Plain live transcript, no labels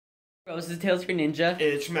This is Tales for Ninja.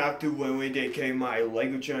 It's Matthew when we came my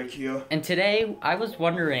Lego Giant here. And today, I was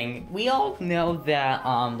wondering, we all know that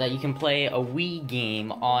that you can play a Wii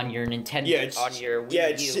game on your Nintendo, on your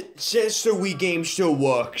Wii U. It says the Wii game still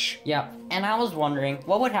works. Yeah, and I was wondering,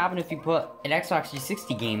 what would happen if you put an Xbox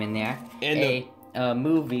 360 game in there? And a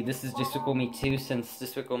movie. This is Despicable Me 2. Since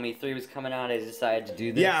Despicable Me 3 was coming out, I decided to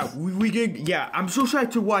do this. Yeah, we did. Yeah, I'm so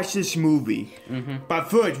excited to watch this movie.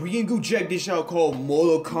 But first, we can go check this out called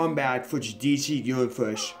Mortal Kombat for the DC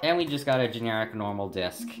Universe. And we just got a generic normal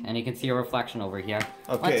disc, and you can see a reflection over here.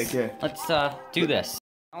 Okay, Let's do this.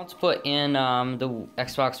 Now let's put in the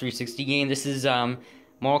Xbox 360 game. This is Mortal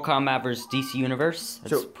Kombat vs. DC Universe.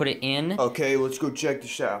 Let's put it in. Okay, let's go check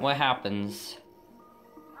this out. What happens?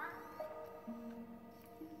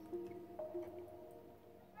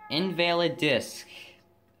 Invalid disk.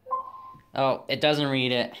 Oh, it doesn't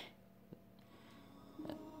read it.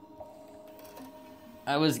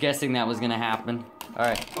 I was guessing that was gonna happen.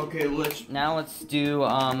 Alright. Okay, now let's do,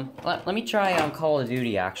 let me try Call of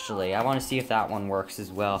Duty, actually. I want to see if that one works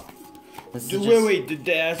as well. Wait, did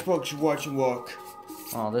the Xbox watching work?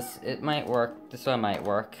 Oh, it might work. This one might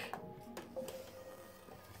work.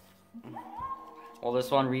 Will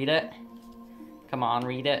this one read it? Come on,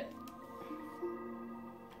 read it.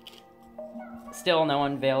 Still no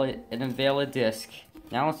invalid disk.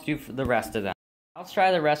 Now let's do the rest of them. Let's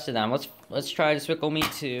try the rest of them. Let's try Despicable Me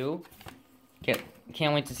 2.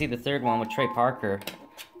 Can't wait to see the third one with Trey Parker.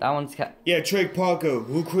 That one's yeah, Trey Parker.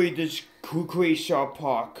 Who created South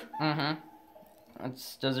Park?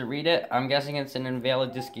 Does it read it? I'm guessing it's an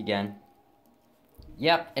invalid disk again.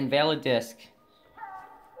 Yep, invalid disk.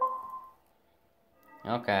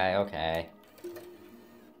 Okay.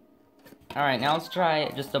 Alright, now let's try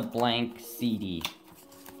just a blank CD.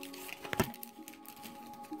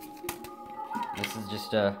 This is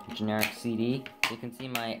just a generic CD. You can see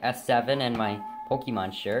my S7 and my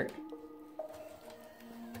Pokemon shirt.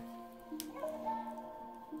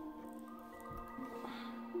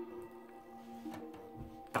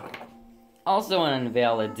 Also an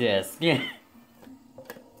invalid disc.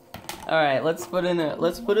 Alright, let's put in a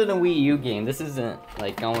Wii U game. This isn't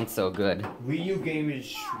like going so good. Wii U game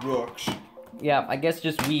works. Yeah, I guess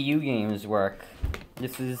just Wii U games work.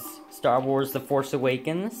 This is Star Wars The Force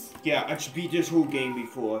Awakens. Yeah, I just beat this whole game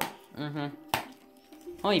before.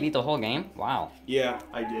 Oh, you beat the whole game? Wow. Yeah,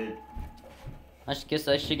 I did. I guess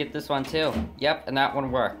I should get this one too. Yep, and that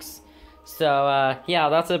one works. So, yeah,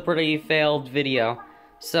 that's a pretty failed video.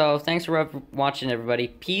 So, thanks for watching, everybody.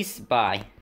 Peace, bye.